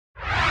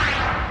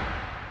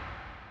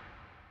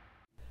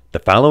The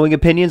following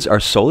opinions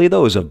are solely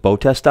those of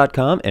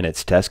BoatTEST.com and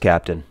its test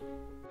captain.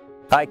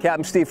 Hi,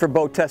 Captain Steve for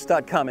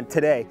BoatTEST.com, and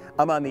today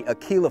I'm on the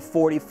Aquila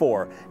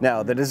 44.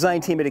 Now, the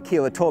design team at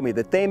Aquila told me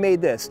that they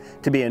made this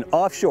to be an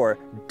offshore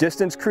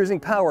distance cruising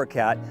power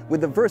cat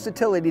with the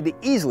versatility to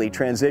easily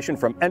transition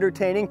from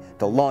entertaining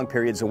to long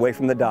periods away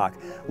from the dock.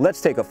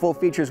 Let's take a full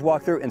features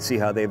walkthrough and see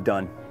how they've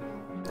done.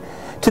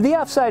 To the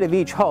aft side of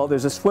each hull,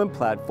 there's a swim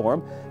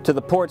platform. To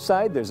the port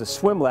side, there's a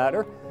swim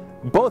ladder.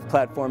 Both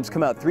platforms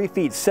come out 3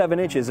 feet 7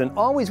 inches, and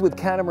always with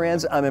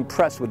catamarans, I'm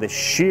impressed with the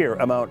sheer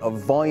amount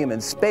of volume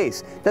and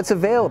space that's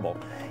available.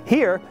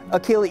 Here,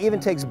 Aquila even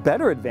takes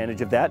better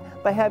advantage of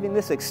that by having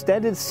this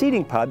extended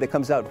seating pod that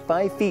comes out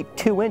 5 feet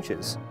 2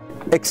 inches.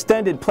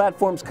 Extended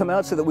platforms come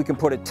out so that we can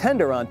put a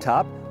tender on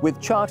top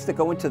with chocks that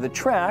go into the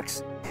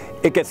tracks.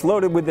 It gets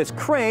loaded with this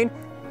crane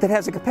that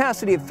has a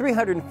capacity of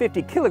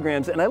 350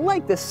 kilograms, and I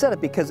like this setup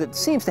because it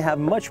seems to have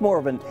much more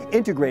of an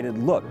integrated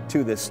look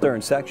to this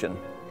stern section.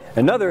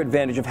 Another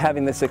advantage of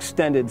having this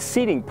extended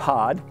seating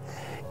pod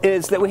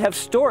is that we have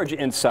storage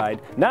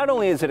inside. Not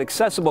only is it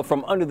accessible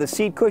from under the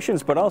seat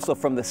cushions, but also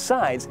from the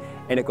sides,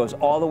 and it goes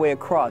all the way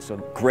across. A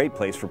great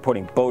place for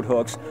putting boat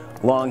hooks,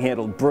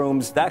 long-handled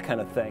brooms, that kind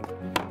of thing.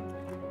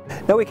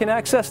 Now we can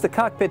access the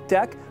cockpit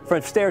deck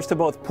from stairs to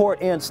both port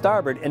and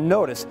starboard, and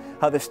notice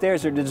how the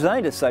stairs are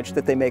designed as such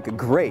that they make a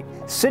great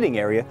sitting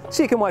area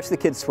so you can watch the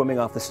kids swimming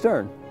off the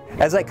stern.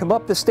 As I come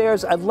up the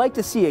stairs, I'd like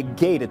to see a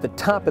gate at the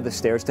top of the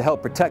stairs to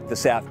help protect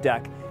this aft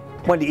deck.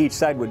 One to each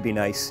side would be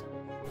nice.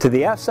 To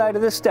the aft side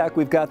of this deck,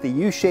 we've got the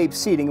U-shaped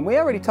seating, and we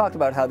already talked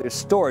about how there's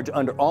storage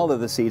under all of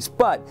the seats,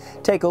 but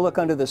take a look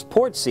under this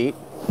port seat.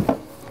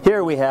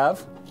 Here we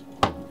have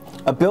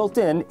a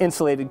built-in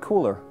insulated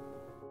cooler.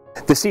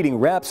 The seating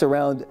wraps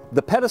around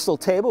the pedestal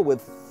table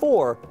with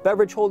 4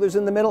 beverage holders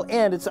in the middle,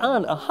 and it's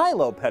on a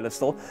high-low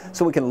pedestal,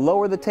 so we can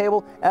lower the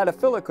table, add a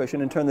filler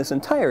cushion, and turn this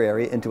entire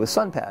area into a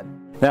sun pad.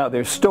 Now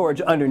there's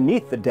storage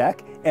underneath the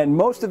deck, and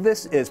most of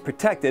this is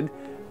protected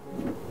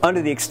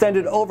under the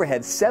extended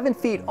overhead 7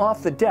 feet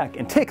off the deck.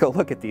 And take a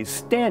look at these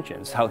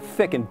stanchions, how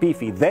thick and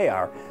beefy they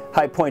are.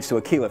 High points to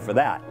Aquila for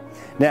that.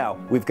 Now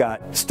we've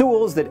got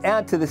stools that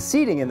add to the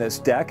seating in this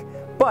deck,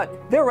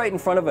 but they're right in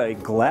front of a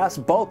glass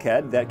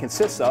bulkhead that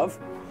consists of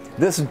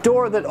this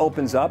door that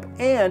opens up,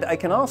 and I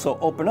can also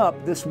open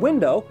up this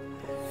window,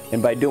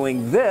 and by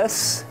doing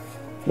this,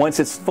 once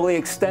it's fully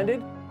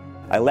extended,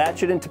 I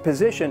latch it into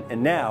position,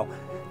 and now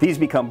these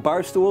become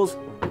bar stools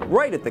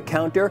right at the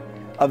counter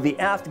of the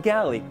aft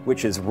galley,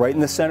 which is right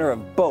in the center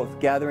of both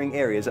gathering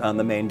areas on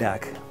the main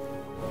deck.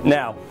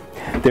 Now,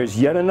 there's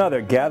yet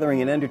another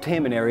gathering and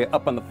entertainment area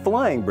up on the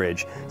flying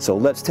bridge, so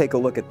let's take a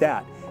look at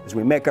that. As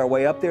we make our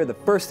way up there, the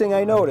first thing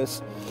I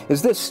notice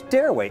is this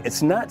stairway.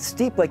 It's not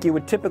steep like you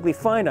would typically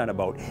find on a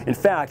boat. In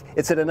fact,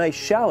 it's at a nice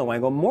shallow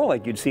angle, more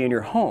like you'd see in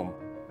your home.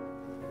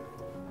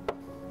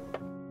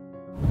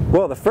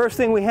 Well, the first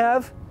thing we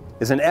have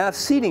is an aft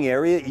seating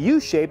area,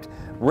 U-shaped,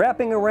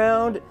 wrapping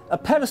around a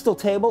pedestal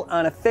table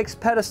on a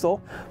fixed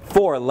pedestal,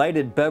 4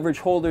 lighted beverage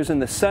holders in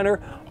the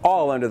center,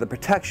 all under the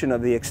protection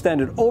of the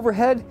extended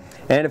overhead,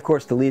 and of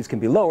course the leads can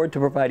be lowered to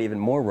provide even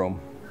more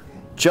room.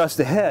 Just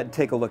ahead,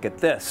 take a look at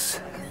this.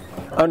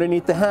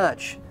 Underneath the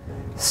hatch,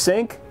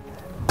 sink,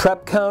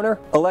 prep counter,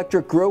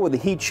 electric grill with a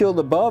heat shield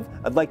above.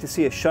 I'd like to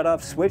see a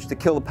shut-off switch to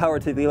kill the power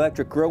to the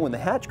electric grill when the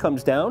hatch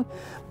comes down.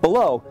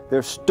 Below,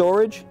 there's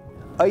storage,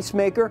 ice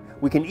maker.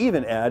 We can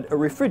even add a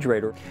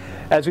refrigerator.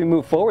 As we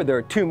move forward, there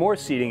are 2 more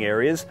seating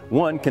areas.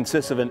 One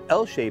consists of an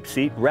L-shaped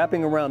seat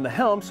wrapping around the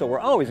helm, so we're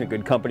always in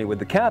good company with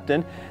the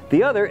captain.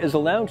 The other is a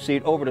lounge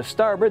seat over to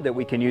starboard that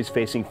we can use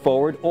facing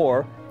forward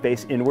or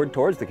face inward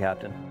towards the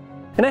captain.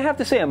 And I have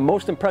to say I'm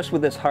most impressed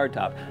with this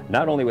hardtop,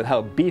 not only with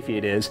how beefy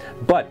it is,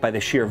 but by the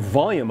sheer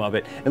volume of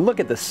it. And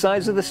look at the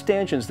size of the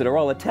stanchions that are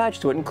all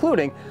attached to it,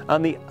 including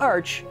on the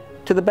arch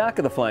to the back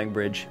of the flying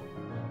bridge.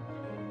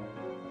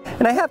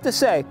 And I have to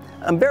say,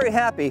 I'm very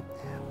happy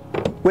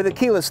with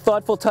Aquila's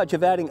thoughtful touch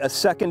of adding a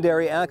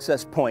secondary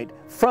access point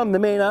from the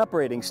main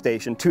operating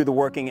station to the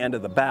working end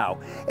of the bow.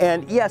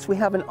 And yes, we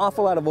have an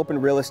awful lot of open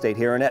real estate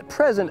here, and at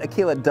present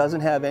Aquila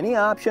doesn't have any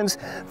options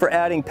for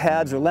adding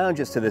pads or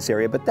lounges to this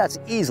area, but that's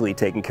easily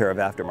taken care of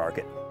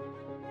aftermarket.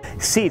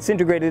 Seats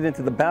integrated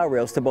into the bow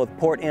rails to both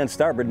port and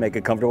starboard make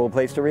a comfortable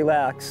place to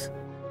relax.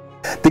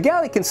 The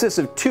galley consists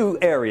of 2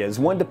 areas,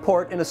 one to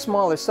port and a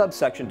smaller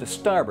subsection to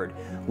starboard.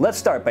 Let's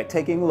start by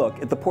taking a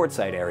look at the port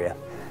side area.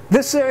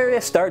 This area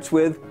starts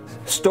with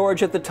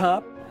storage at the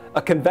top,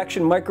 a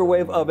convection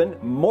microwave oven,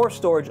 more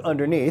storage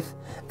underneath,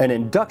 an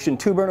induction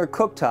 2-burner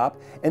cooktop,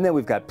 and then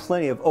we've got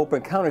plenty of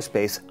open counter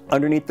space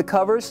underneath the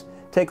covers.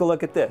 Take a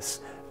look at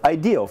this.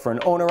 Ideal for an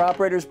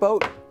owner-operator's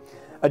boat.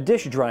 A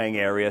dish drying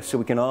area, so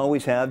we can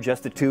always have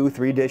just the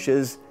 2-3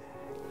 dishes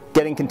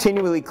getting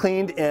continually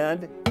cleaned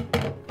and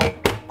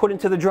put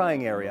into the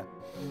drying area.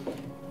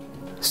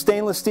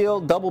 Stainless steel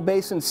double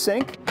basin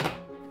sink.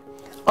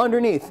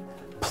 Underneath,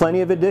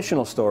 plenty of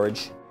additional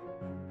storage.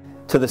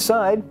 To the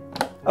side,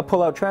 a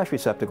pull-out trash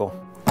receptacle.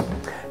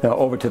 Now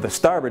over to the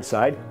starboard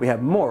side, we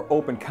have more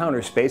open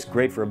counter space,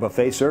 great for a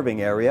buffet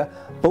serving area.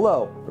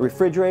 Below, a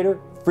refrigerator,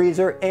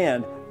 freezer,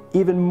 and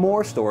even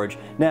more storage.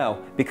 Now,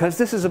 because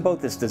this is a boat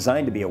that's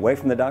designed to be away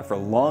from the dock for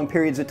long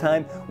periods of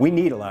time, we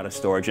need a lot of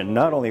storage, and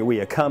not only are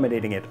we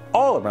accommodating it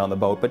all around the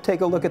boat, but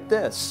take a look at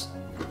this.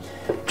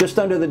 Just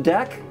under the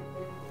deck,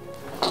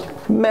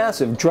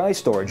 massive dry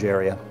storage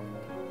area.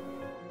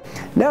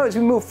 Now as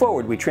we move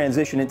forward, we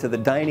transition into the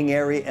dining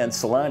area and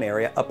salon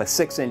area up a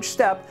 6-inch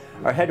step.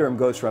 Our headroom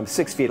goes from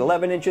 6 feet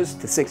 11 inches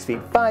to 6 feet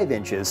 5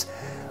 inches.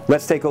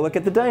 Let's take a look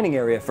at the dining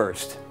area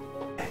first.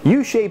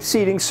 U-shaped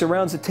seating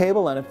surrounds the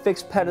table on a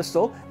fixed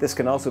pedestal. This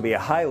can also be a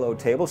high-low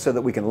table so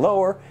that we can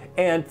lower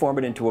and form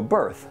it into a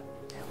berth.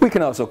 We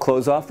can also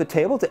close off the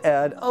table to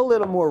add a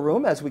little more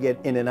room as we get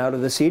in and out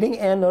of the seating,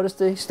 and notice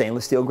the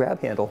stainless steel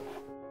grab handle.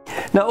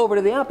 Now over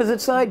to the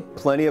opposite side,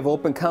 plenty of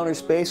open counter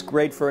space,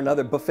 great for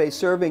another buffet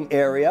serving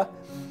area.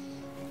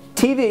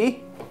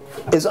 TV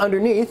is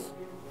underneath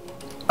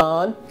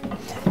on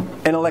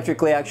an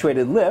electrically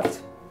actuated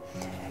lift.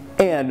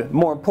 And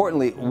more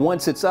importantly,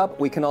 once it's up,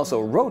 we can also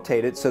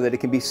rotate it so that it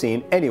can be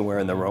seen anywhere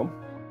in the room.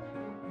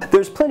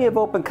 There's plenty of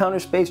open counter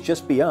space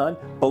just beyond.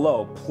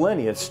 Below,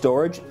 plenty of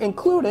storage,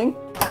 including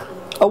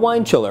a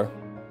wine chiller.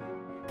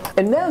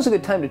 And now's a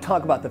good time to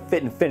talk about the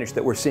fit and finish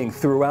that we're seeing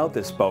throughout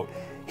this boat.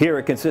 Here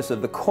it consists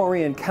of the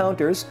Corian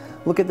counters.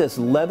 Look at this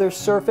leather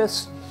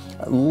surface,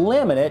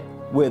 laminate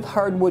with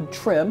hardwood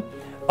trim.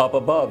 Up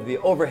above the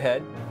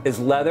overhead is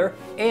leather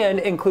and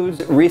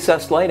includes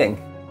recessed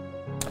lighting.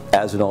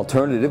 As an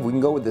alternative, we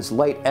can go with this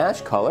light ash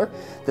color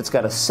that's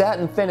got a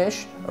satin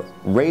finish,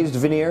 raised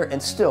veneer,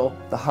 and still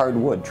the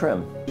hardwood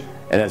trim.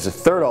 And as a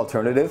third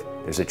alternative,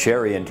 there's a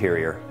cherry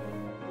interior.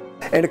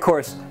 And of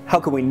course, how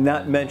can we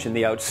not mention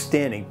the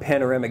outstanding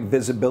panoramic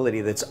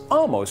visibility that's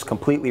almost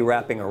completely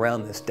wrapping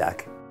around this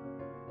deck?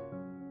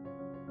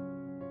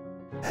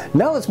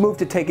 Now let's move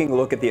to taking a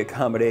look at the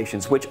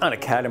accommodations, which on a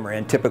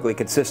catamaran typically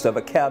consist of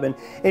a cabin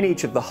in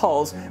each of the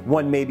hulls.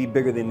 One may be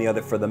bigger than the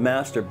other for the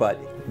master, but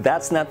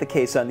that's not the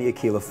case on the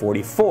Aquila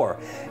 44.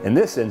 In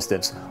this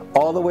instance,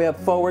 all the way up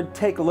forward,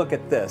 take a look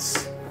at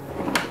this.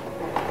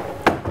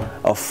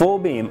 A full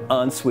beam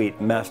ensuite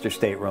master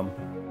stateroom.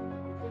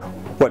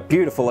 What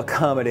beautiful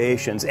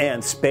accommodations,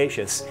 and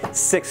spacious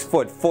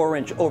 6-foot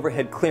 4-inch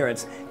overhead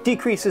clearance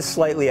decreases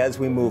slightly as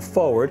we move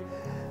forward.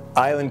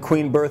 Island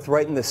queen berth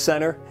right in the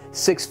center,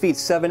 6 feet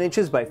 7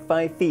 inches by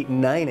 5 feet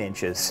 9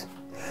 inches.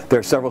 There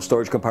are several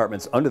storage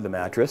compartments under the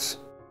mattress.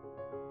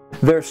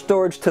 There's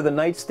storage to the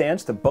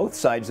nightstands to both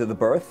sides of the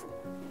berth,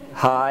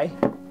 high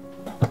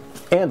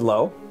and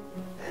low.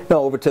 Now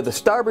over to the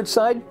starboard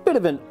side, bit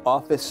of an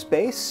office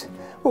space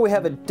where we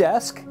have a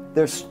desk.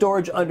 There's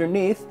storage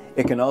underneath.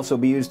 It can also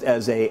be used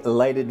as a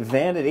lighted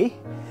vanity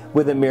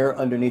with a mirror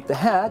underneath the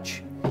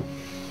hatch.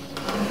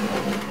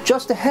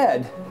 Just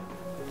ahead,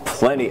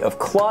 plenty of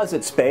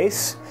closet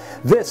space.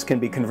 This can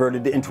be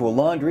converted into a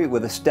laundry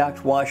with a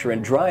stacked washer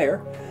and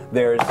dryer.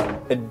 There's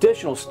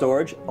additional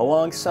storage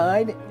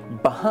alongside,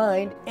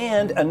 behind,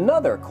 and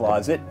another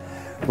closet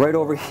right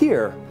over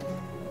here.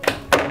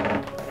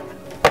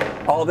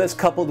 All this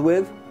coupled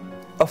with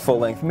a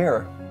full-length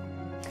mirror.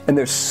 And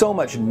there's so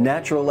much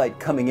natural light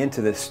coming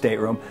into this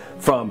stateroom,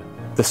 from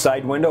the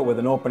side window with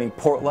an opening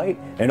port light,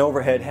 an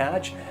overhead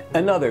hatch,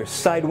 another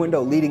side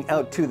window leading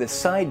out to the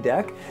side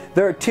deck.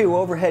 There are 2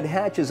 overhead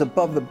hatches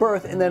above the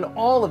berth, and then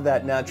all of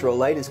that natural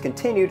light is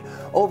continued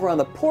over on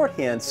the port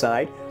hand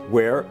side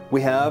where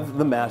we have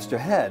the master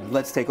head.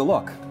 Let's take a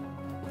look.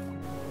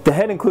 The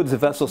head includes a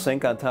vessel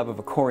sink on top of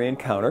a Corian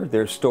counter.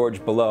 There's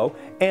storage below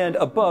and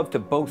above to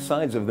both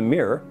sides of the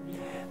mirror.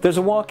 There's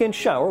a walk-in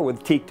shower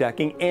with teak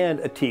decking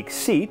and a teak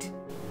seat.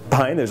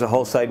 Behind, there's a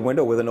hull side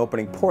window with an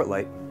opening port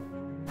light.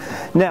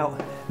 Now,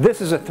 this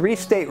is a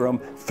 3-stateroom,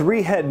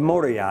 3-head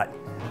motor yacht.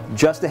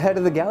 Just ahead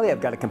of the galley, I've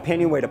got a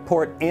companionway to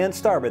port and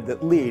starboard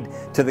that lead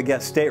to the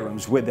guest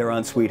staterooms with their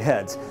ensuite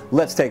heads.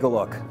 Let's take a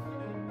look.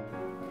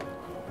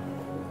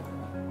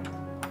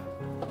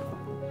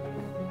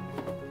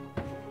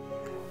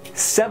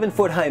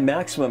 Seven-foot-high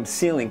maximum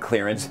ceiling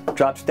clearance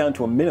drops down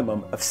to a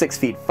minimum of 6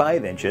 feet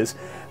 5 inches.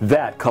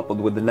 That,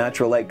 coupled with the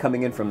natural light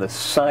coming in from the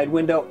side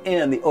window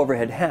and the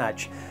overhead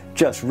hatch,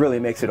 just really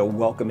makes it a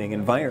welcoming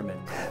environment.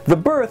 The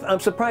berth, I'm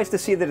surprised to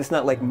see that it's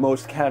not like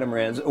most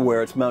catamarans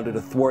where it's mounted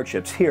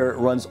athwartships. Here it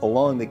runs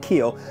along the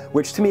keel,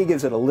 which to me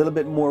gives it a little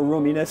bit more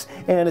roominess,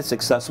 and it's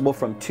accessible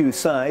from 2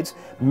 sides.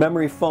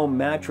 Memory foam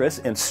mattress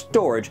and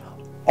storage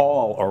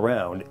all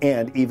around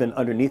and even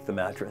underneath the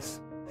mattress.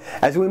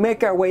 As we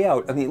make our way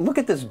out, I mean, look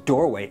at this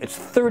doorway. It's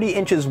 30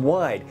 inches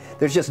wide.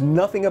 There's just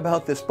nothing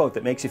about this boat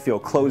that makes you feel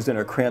closed in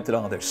or cramped at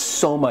all. There's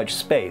so much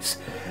space.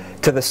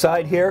 To the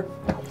side here,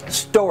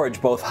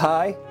 storage both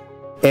high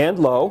and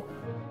low.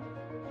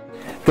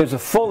 There's a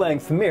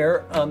full-length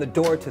mirror on the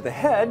door to the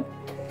head.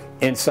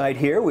 Inside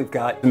here, we've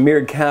got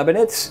mirrored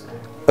cabinets,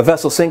 a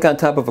vessel sink on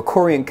top of a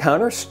Corian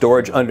counter,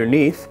 storage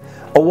underneath,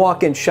 a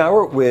walk-in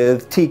shower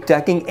with teak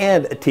decking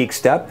and a teak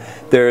step.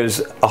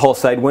 There's a hull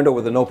side window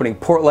with an opening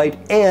port light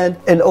and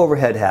an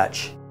overhead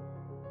hatch.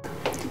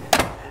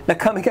 Now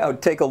coming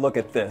out, take a look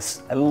at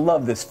this. I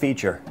love this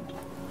feature.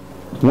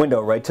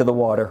 Window right to the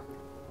water.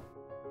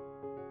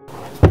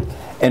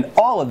 And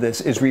all of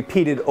this is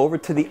repeated over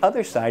to the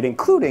other side,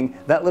 including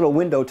that little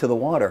window to the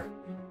water.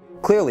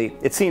 Clearly,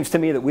 it seems to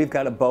me that we've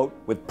got a boat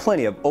with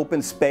plenty of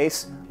open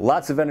space,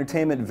 lots of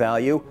entertainment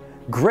value,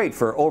 great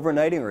for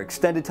overnighting or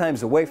extended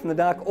times away from the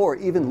dock, or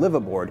even live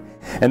aboard.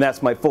 And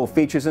that's my full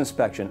features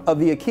inspection of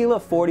the Aquila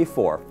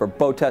 44 for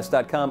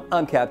BoatTEST.com.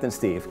 I'm Captain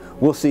Steve.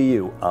 We'll see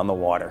you on the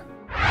water.